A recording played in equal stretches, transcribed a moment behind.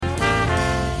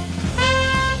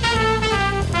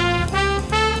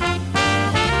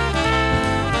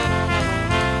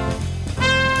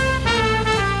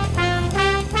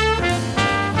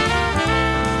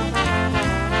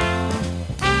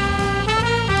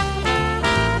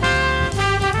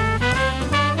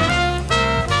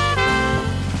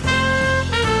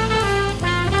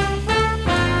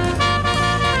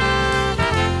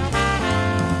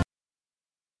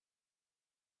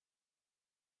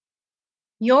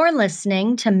You're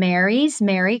listening to Mary's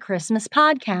Merry Christmas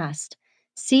Podcast,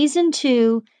 Season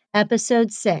 2,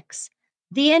 Episode 6,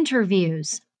 The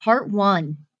Interviews, Part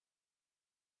 1.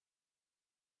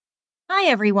 Hi,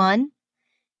 everyone.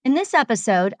 In this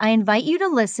episode, I invite you to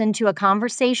listen to a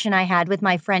conversation I had with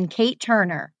my friend Kate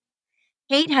Turner.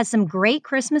 Kate has some great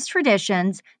Christmas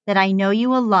traditions that I know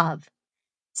you will love.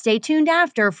 Stay tuned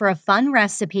after for a fun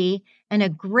recipe and a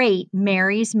great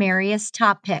Mary's Merriest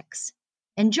Top Picks.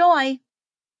 Enjoy!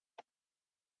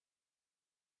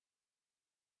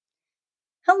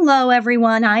 Hello,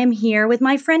 everyone. I am here with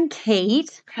my friend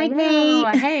Kate. Hi,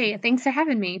 Hello. Kate. Hey, thanks for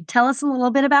having me. Tell us a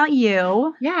little bit about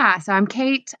you. Yeah, so I'm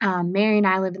Kate. Mary and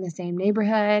I live in the same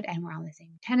neighborhood, and we're on the same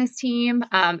tennis team.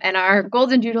 And our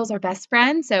golden doodles are best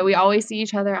friends, so we always see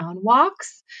each other on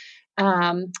walks.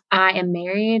 I am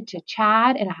married to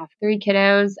Chad, and I have 3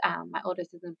 kiddos. My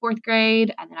oldest is in 4th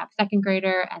grade, and then I have a 2nd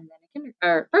grader, and then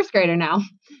a first grader now.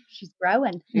 She's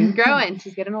growing. She's growing.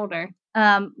 She's getting older.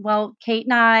 Well, Kate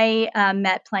and I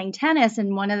met playing tennis,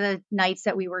 and one of the nights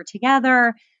that we were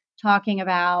together talking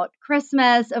about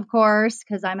Christmas, of course,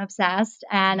 because I'm obsessed.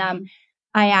 And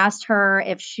I asked her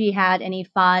if she had any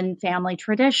fun family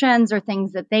traditions or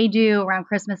things that they do around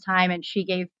Christmas time, and she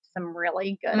gave some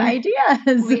really good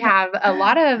ideas. We have a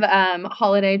lot of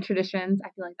holiday traditions, I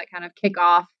feel like, that kind of kick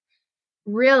off.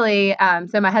 Really,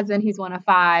 so my husband, he's one of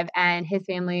 5, and his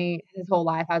family, his whole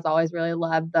life, has always really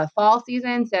loved the fall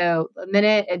season. So the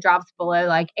minute it drops below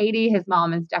like 80, his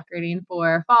mom is decorating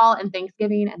for fall and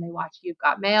Thanksgiving, and they watch You've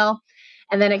Got Mail.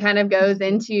 And then it kind of goes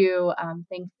into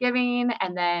Thanksgiving,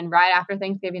 and then right after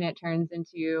Thanksgiving, it turns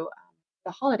into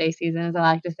the holiday season, as I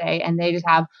like to say. And they just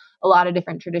have a lot of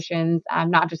different traditions,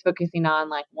 not just focusing on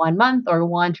like one month or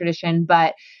one tradition,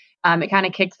 but it kind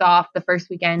of kicks off the first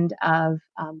weekend of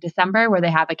December, where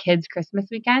they have a kids' Christmas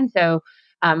weekend. So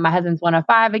my husband's one of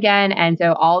 5 again. And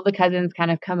so all the cousins kind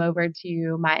of come over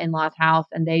to my in-laws' house,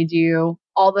 and they do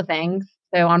all the things.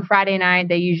 So on Friday night,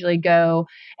 they usually go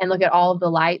and look at all of the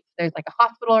lights. There's like a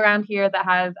hospital around here that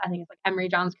has, I think it's like Emery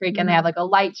Johns Creek, and they have like a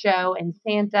light show and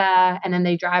Santa. And then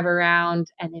they drive around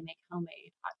and they make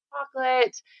homemade hot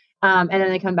chocolate. And then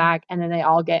they come back, and then they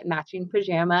all get matching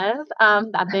pajamas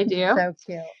that they do. So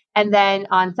cute. And then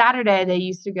on Saturday, they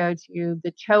used to go to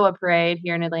the CHOA parade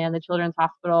here in Atlanta, the Children's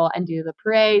Hospital, and do the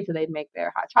parade. So they'd make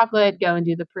their hot chocolate, go and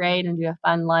do the parade, and do a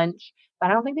fun lunch. But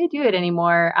I don't think they do it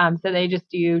anymore. So they just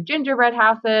do gingerbread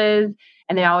houses,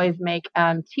 and they always make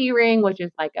tea ring, which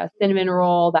is like a cinnamon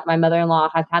roll that my mother-in-law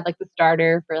has had like the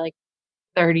starter for like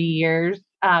 30 years.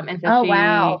 And so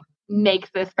she makes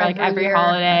this for like every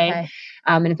holiday. Okay.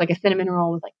 And it's like a cinnamon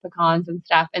roll with like pecans and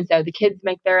stuff. And so the kids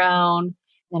make their own.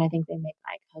 Then I think they make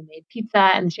like homemade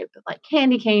pizza in the shape of like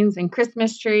candy canes and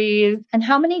Christmas trees. And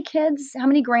how many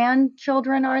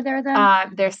grandchildren are there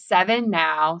then? There's 7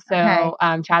 now. So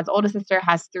Chad's oldest sister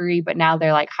has 3, but now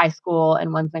they're like high school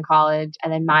and one's in college.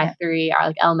 And then my 3 are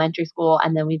like elementary school.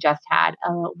 And then we just had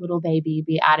a little baby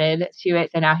be added to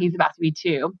it. So now he's about to be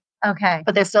 2. Okay.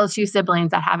 But there's still 2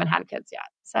 siblings that haven't had kids yet.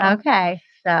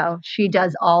 So she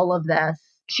does all of this.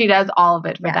 She does all of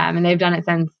it for them. And they've done it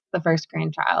since the first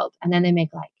grandchild. And then they make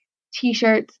like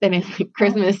T-shirts. They make like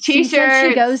Christmas T-shirts.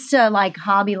 She goes to like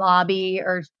Hobby Lobby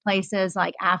or places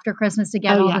like after Christmas to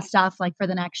get all the stuff like for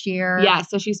the next year. Yeah.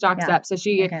 So she stocks up. So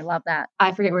she, love that.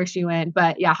 I forget where she went,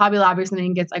 but yeah, Hobby Lobby or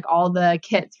something, gets like all the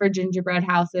kits for gingerbread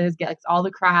houses, get like all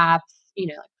the crafts, you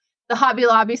know, like the Hobby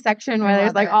Lobby section where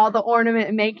there's like all the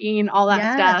ornament making, all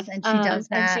that stuff. And she does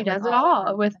that. And she does it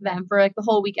all with them for like the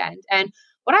whole weekend. And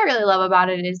what I really love about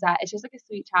it is that it's just like a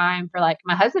sweet time for like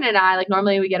my husband and I. Like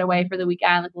normally we get away for the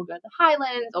weekend, like we'll go to the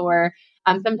Highlands, or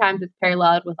sometimes it's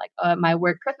paralleled with like my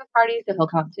work Christmas party, so he'll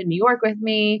come to New York with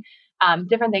me.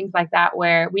 Different things like that,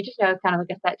 where we just know it's kind of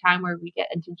like a set time where we get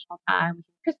intentional time. We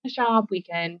can Christmas shop, we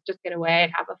can just get away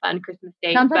and have a fun Christmas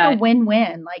day. Sounds like a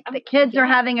win-win. Like the kids are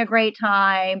having a great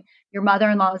time, your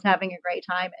mother-in-law is having a great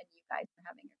time, and you guys are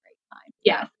having a great time.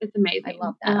 Yes, it's amazing. I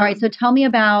love that. All right, so tell me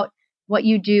about what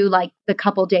you do like the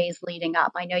couple days leading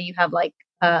up. I know you have like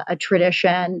a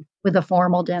tradition with a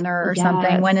formal dinner or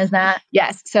something. When is that?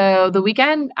 Yes. So the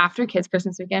weekend after kids'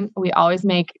 Christmas weekend, we always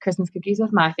make Christmas cookies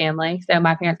with my family. So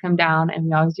my parents come down and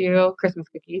we always do Christmas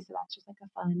cookies. So that's just like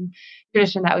a fun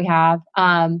tradition that we have.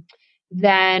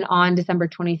 Then on December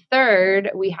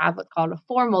 23rd, we have what's called a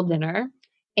formal dinner.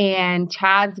 And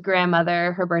Chad's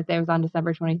grandmother, her birthday was on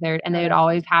December 23rd, and they would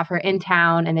always have her in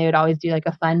town, and they would always do like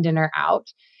a fun dinner out.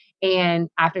 And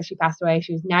after she passed away,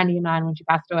 she was 99 when she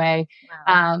passed away.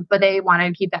 Wow. But they wanted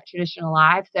to keep that tradition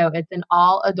alive. So it's an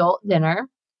all adult dinner,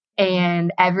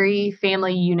 and every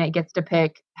family unit gets to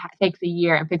takes a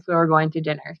year and picks where we're going to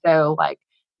dinner. So like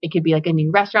it could be like a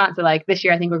new restaurant. So like this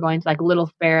year, I think we're going to like Little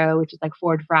Sparrow, which is like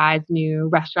Ford Fry's new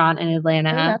restaurant in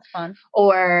Atlanta. Oh, that's fun.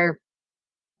 Or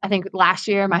I think last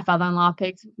year my father-in-law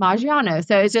picked Maggiano.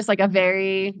 So it's just like a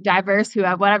very diverse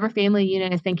whatever family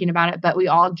unit is thinking about it, but we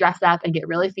all dress up and get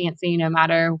really fancy no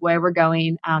matter where we're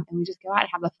going. And we just go out and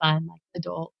have a fun like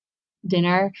adult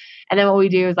dinner. And then what we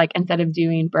do is like, instead of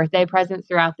doing birthday presents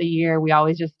throughout the year, we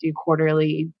always just do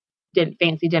quarterly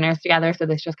fancy dinners together. So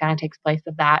this just kind of takes place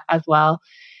of that as well.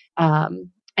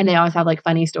 And they always have like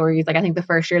funny stories. Like I think the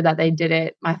first year that they did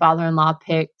it, my father-in-law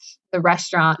picked the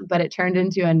restaurant, but it turned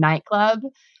into a nightclub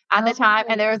at the time,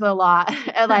 and there was a lot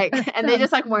and they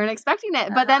just like weren't expecting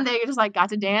it, but then they just like got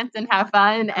to dance and have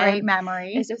fun. Great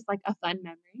memory. It's just like a fun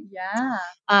memory. Yeah.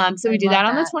 So we do that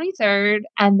on the 23rd,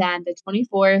 and then the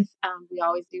 24th, we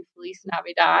always do Feliz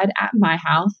Navidad at my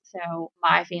house. So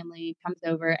my family comes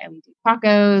over and we do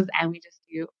tacos and we just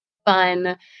do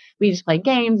fun. We just play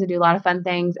games and do a lot of fun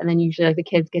things, and then usually like the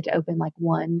kids get to open like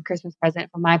one Christmas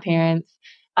present from my parents.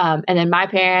 And then my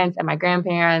parents and my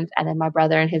grandparents and then my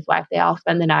brother and his wife, they all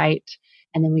spend the night.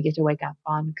 And then we get to wake up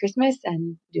on Christmas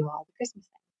and do all the Christmas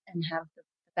things. And have the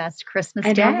best Christmas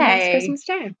And day. have the best Christmas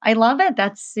day. I love it.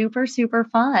 That's super, super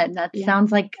fun. That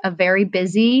sounds like a very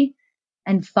busy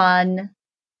and fun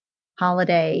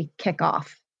holiday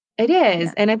kickoff. It is.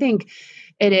 Yeah. And I think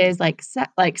it is like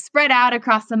spread out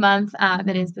across the month.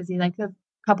 It is busy, like the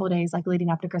couple of days like leading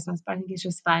up to Christmas, but I think it's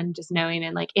just fun just knowing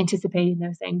and like anticipating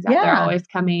those things that they're always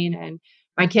coming. And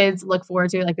my kids look forward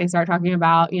to, like they start talking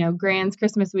about, Grand's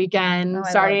Christmas weekend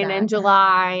starting in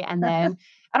July. And then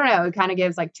I don't know, it kind of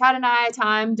gives like Chad and I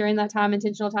time during that time,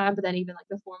 intentional time, but then even like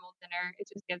the formal dinner, it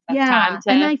just gives us time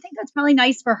to. And I think that's probably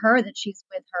nice for her that she's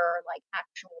with her like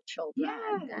actual children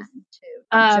too.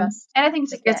 And I think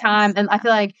it's just a good time. And I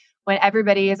feel like when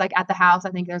everybody is like at the house,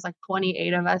 I think there's like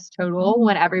 28 of us total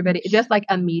when everybody, just like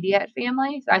immediate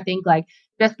family. So I think like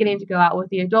just getting to go out with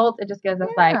the adults, it just gives us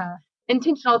like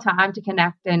intentional time to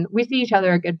connect. And we see each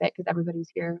other a good bit because everybody's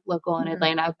here local in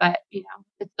Atlanta, but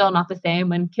it's still not the same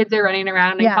when kids are running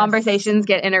around and conversations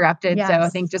get interrupted. So I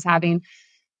think just having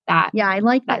that. Yeah, I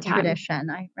like that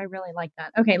tradition. I really like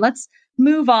that. Okay, let's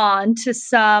move on to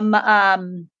some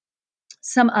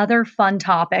other fun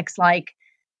topics like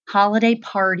holiday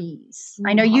parties.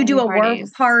 I know you do a work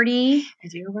party. I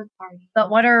do a work party. But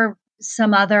what are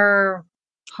some other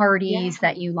parties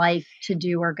that you like to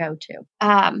do or go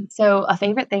to? So a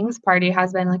favorite things party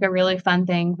has been like a really fun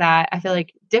thing that I feel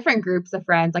like different groups of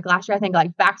friends, like last year, I think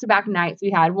like back-to-back nights,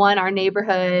 we had one, our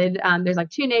neighborhood, there's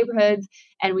like 2 neighborhoods,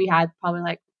 and we had probably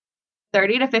like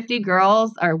 30 to 50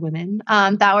 girls or women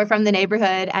that were from the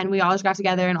neighborhood, and we all just got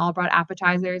together and all brought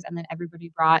appetizers, and then everybody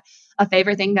brought a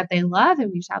favorite thing that they love, and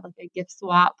we just had like a gift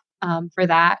swap for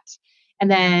that. And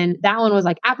then that one was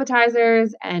like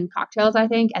appetizers and cocktails, I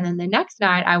think. And then the next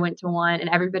night I went to one and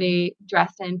everybody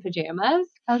dressed in pajamas.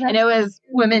 And it was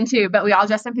women too, but we all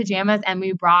dressed in pajamas, and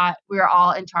we were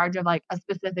all in charge of like a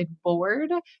specific board,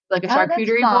 like a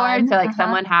charcuterie board. So like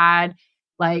someone had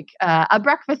like a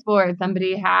breakfast board,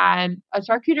 somebody had a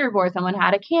charcuterie board, someone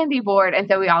had a candy board. And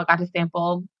so we all got to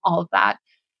sample all of that.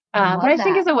 But I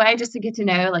think it's a way just to get to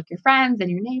know like your friends and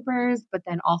your neighbors, but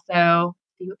then also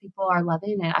see what people are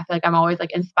loving. And I feel like I'm always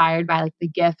like inspired by like the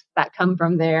gifts that come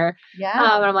from there.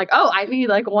 Yeah. And I'm like, oh, I need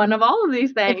like one of all of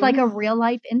these things. It's like a real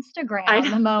life Instagram at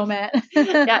the moment.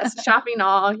 Yes, shopping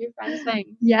all your friends'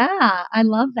 things. Yeah, I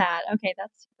love that. Okay,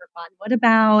 that's super fun. What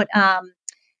about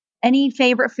any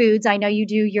favorite foods? I know you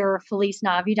do your Feliz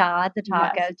Navidad, the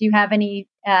tacos. Yes. Do you have any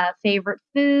favorite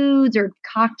foods or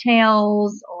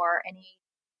cocktails or any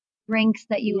drinks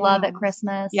that you love at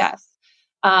Christmas? Yes.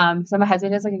 So my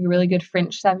husband is like a really good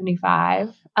French 75.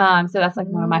 So that's like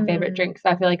one of my favorite drinks.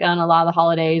 I feel like on a lot of the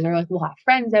holidays, or like we'll have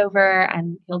friends over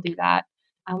and he'll do that.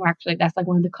 That's like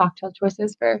one of the cocktail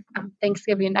choices for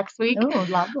Thanksgiving next week. Oh,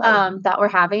 lovely. That we're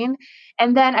having.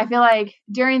 And then I feel like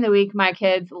during the week, my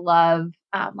kids love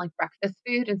like breakfast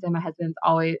food. And so my husband's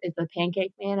always is the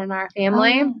pancake man in our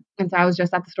family. Oh. And so I was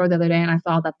just at the store the other day and I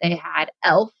saw that they had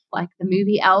Elf, like the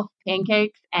movie Elf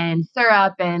pancakes and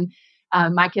syrup. And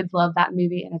my kids love that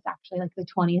movie. And it's actually like the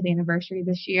 20th anniversary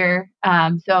this year.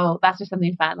 So that's just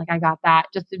something fun. Like I got that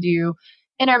just to do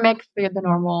intermix through the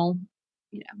normal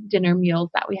dinner meals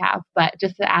that we have, but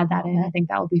just to add that in, I think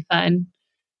that would be fun.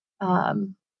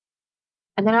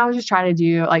 And then I was just trying to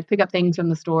do like pick up things from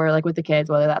the store, like with the kids,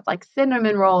 whether that's like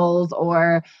cinnamon rolls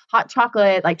or hot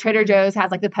chocolate, like Trader Joe's has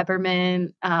like the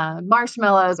peppermint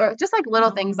marshmallows, or just like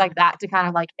little things like that to kind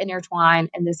of like intertwine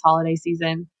in this holiday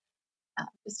season,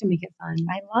 just to make it fun.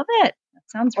 I love it. That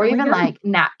sounds really even good. Like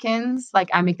napkins. Like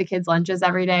I make the kids lunches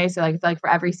every day. So like for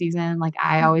every season, like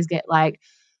I always get like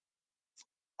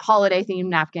holiday themed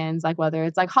napkins, like whether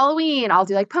it's like Halloween, I'll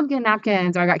do like pumpkin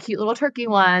napkins, or I got cute little turkey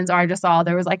ones, or I just saw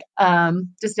there was like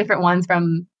just different ones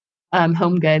from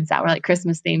Home Goods that were like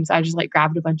Christmas themed. So I just like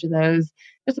grabbed a bunch of those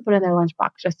just to put in their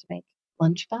lunchbox just to make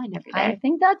lunch fun every I day.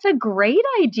 think that's a great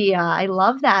idea. I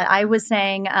love that. I was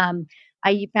saying,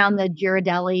 I found the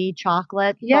Ghirardelli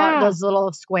chocolate, those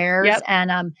little squares, Yep.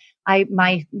 and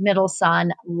my middle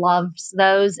son loves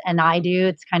those, and I do.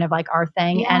 It's kind of like our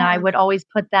thing, and I Yeah. would always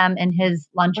put them in his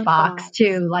lunchbox Lunchbox.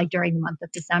 too, like during the month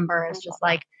of December. It's just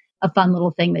like a fun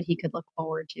little thing that he could look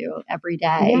forward to every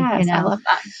day. Yes, I love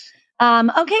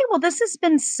that. Okay, well, this has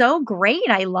been so great.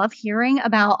 I love hearing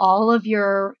about all of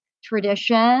your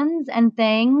traditions and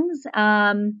things.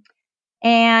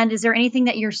 And is there anything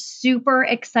that you're super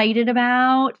excited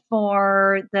about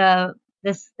for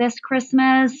this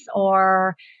Christmas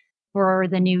or for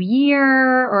the new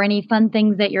year, or any fun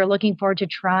things that you're looking forward to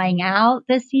trying out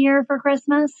this year for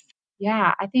Christmas?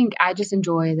 Yeah, I think I just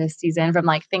enjoy this season from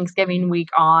like Thanksgiving week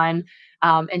on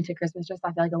into Christmas. Just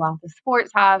I feel like a lot of the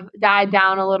sports have died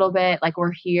down a little bit. Like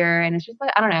we're here, and it's just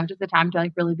like I don't know, just a time to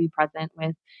like really be present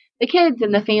with the kids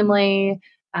and the family,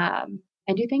 and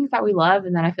do things that we love.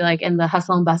 And then I feel like in the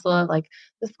hustle and bustle of like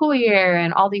the school year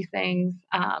and all these things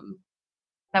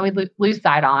that we lose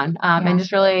sight on, and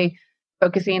just really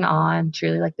focusing on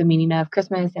truly like the meaning of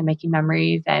Christmas and making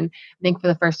memories. And I think for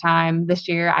the first time this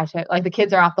year, I took like the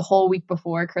kids are off the whole week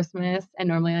before Christmas, and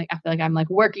normally like I feel like I'm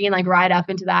like working like right up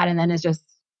into that, and then it's just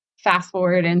fast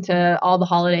forward into all the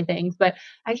holiday things. But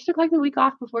I just took like the week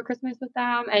off before Christmas with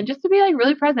them, and just to be like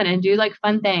really present and do like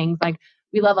fun things. Like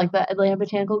we love like the Atlanta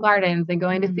Botanical Gardens and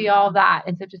going to see all of that.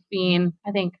 And so just being,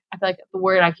 I feel like the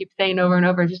word I keep saying over and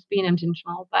over is just being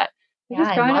intentional. But Yeah,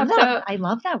 just growing I love up that. I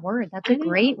love that word. That's a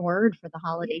great word for the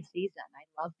holiday season.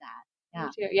 I love that. Yeah.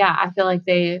 Me too. Yeah, I feel like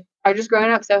they are just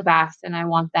growing up so fast, and I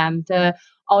want them to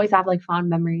always have like fond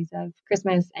memories of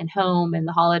Christmas and home and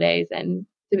the holidays, and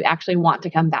to actually want to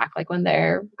come back like when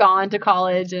they're gone to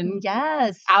college and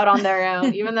out on their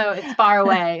own, even though it's far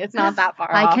away. It's not that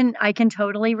far off. I can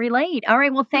totally relate. All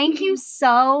right. Well, thank you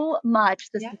so much.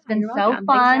 This has been so welcome.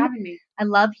 fun. Thanks for having me. I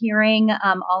love hearing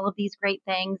all of these great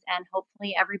things, and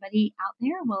hopefully everybody out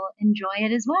there will enjoy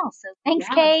it as well. So thanks,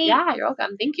 Kate. Yeah, you're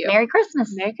welcome. Thank you. Merry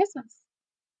Christmas. Merry Christmas.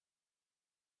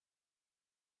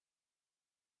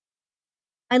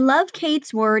 I love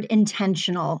Kate's word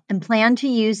intentional and plan to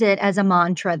use it as a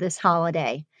mantra this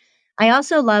holiday. I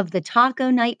also love the taco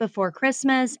night before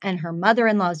Christmas and her mother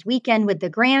in law's weekend with the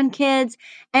grandkids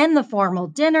and the formal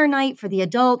dinner night for the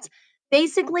adults.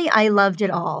 Basically, I loved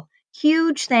it all.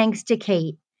 Huge thanks to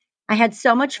Kate. I had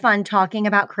so much fun talking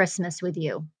about Christmas with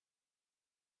you.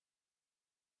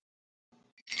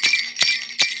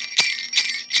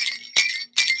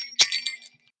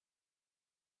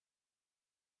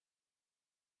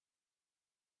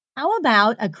 How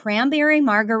about a cranberry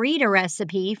margarita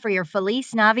recipe for your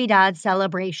Feliz Navidad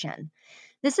celebration?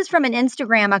 This is from an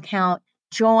Instagram account,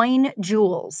 Join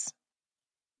Jules.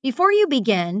 Before you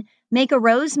begin, make a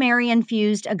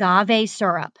rosemary-infused agave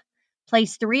syrup.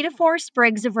 Place 3 to 4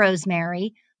 sprigs of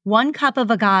rosemary, 1 cup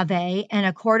of agave, and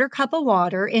a 1/4 cup of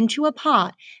water into a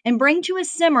pot and bring to a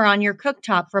simmer on your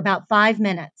cooktop for about 5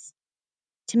 minutes.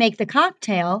 To make the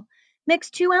cocktail, mix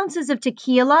 2 ounces of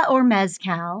tequila or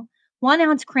mezcal, 1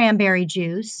 ounce cranberry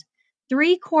juice,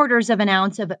 3/4 of an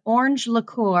ounce of orange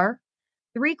liqueur,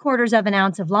 3/4 of an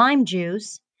ounce of lime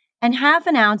juice, and 1/2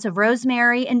 an ounce of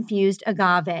rosemary-infused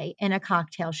agave in a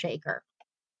cocktail shaker.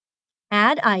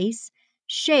 Add ice,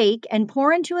 shake, and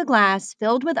pour into a glass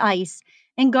filled with ice,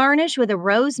 and garnish with a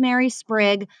rosemary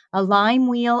sprig, a lime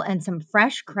wheel, and some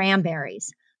fresh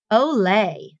cranberries.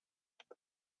 Olé!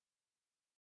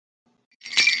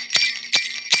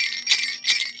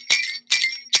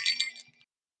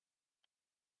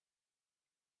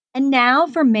 And now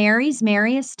for Mary's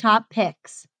Merriest Top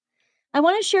Picks. I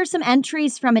want to share some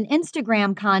entries from an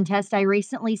Instagram contest I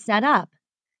recently set up.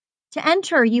 To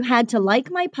enter, you had to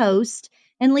like my post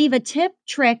and leave a tip,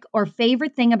 trick, or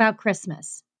favorite thing about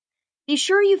Christmas. Be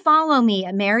sure you follow me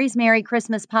at Mary's Merry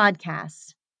Christmas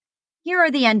Podcast. Here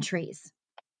are the entries.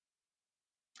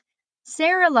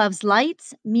 Sarah loves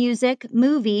lights, music,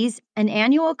 movies, an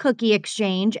annual cookie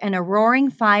exchange, and a roaring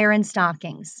fire and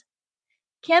stockings.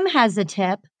 Kim has a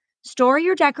tip. Store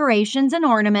your decorations and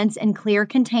ornaments in clear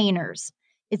containers.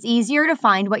 It's easier to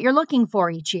find what you're looking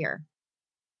for each year.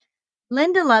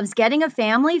 Linda loves getting a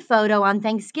family photo on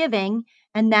Thanksgiving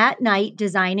and that night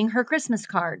designing her Christmas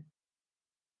card.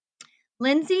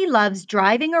 Lindsay loves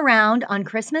driving around on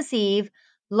Christmas Eve,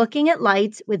 looking at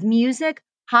lights with music,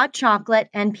 hot chocolate,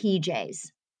 and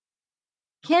PJs.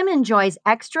 Kim enjoys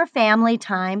extra family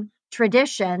time,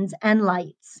 traditions, and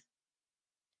lights.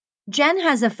 Jen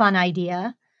has a fun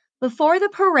idea. Before the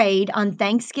parade on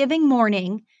Thanksgiving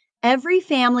morning, every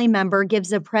family member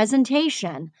gives a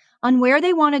presentation on where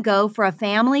they want to go for a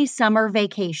family summer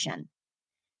vacation.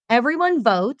 Everyone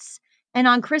votes, and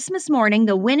on Christmas morning,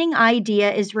 the winning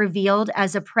idea is revealed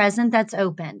as a present that's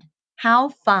opened. How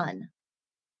fun!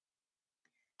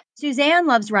 Suzanne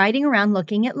loves riding around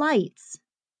looking at lights.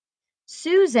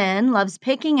 Susan loves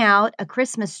picking out a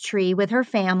Christmas tree with her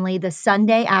family the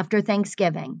Sunday after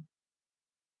Thanksgiving.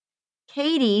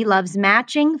 Katie loves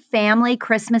matching family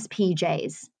Christmas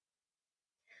PJs.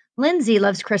 Lindsay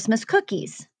loves Christmas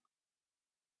cookies.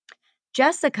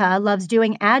 Jessica loves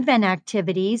doing Advent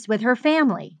activities with her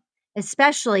family,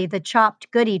 especially the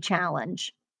Chopped Goodie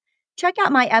Challenge. Check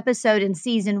out my episode in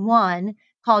season 1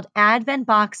 called Advent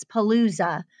Box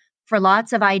Palooza for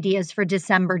lots of ideas for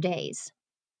December days.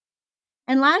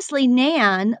 And lastly,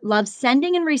 Nan loves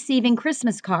sending and receiving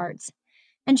Christmas cards.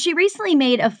 And she recently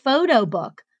made a photo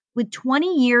book with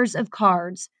 20 years of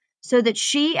cards so that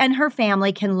she and her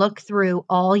family can look through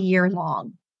all year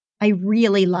long. I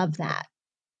really love that.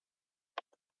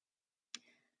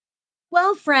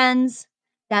 Well, friends,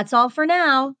 that's all for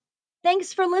now.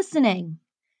 Thanks for listening.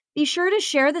 Be sure to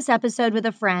share this episode with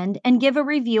a friend and give a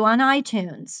review on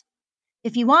iTunes.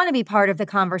 If you want to be part of the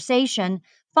conversation,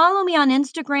 follow me on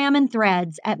Instagram and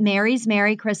Threads at Mary's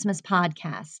Merry Christmas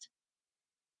Podcast.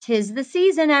 'Tis the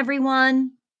season,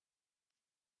 everyone.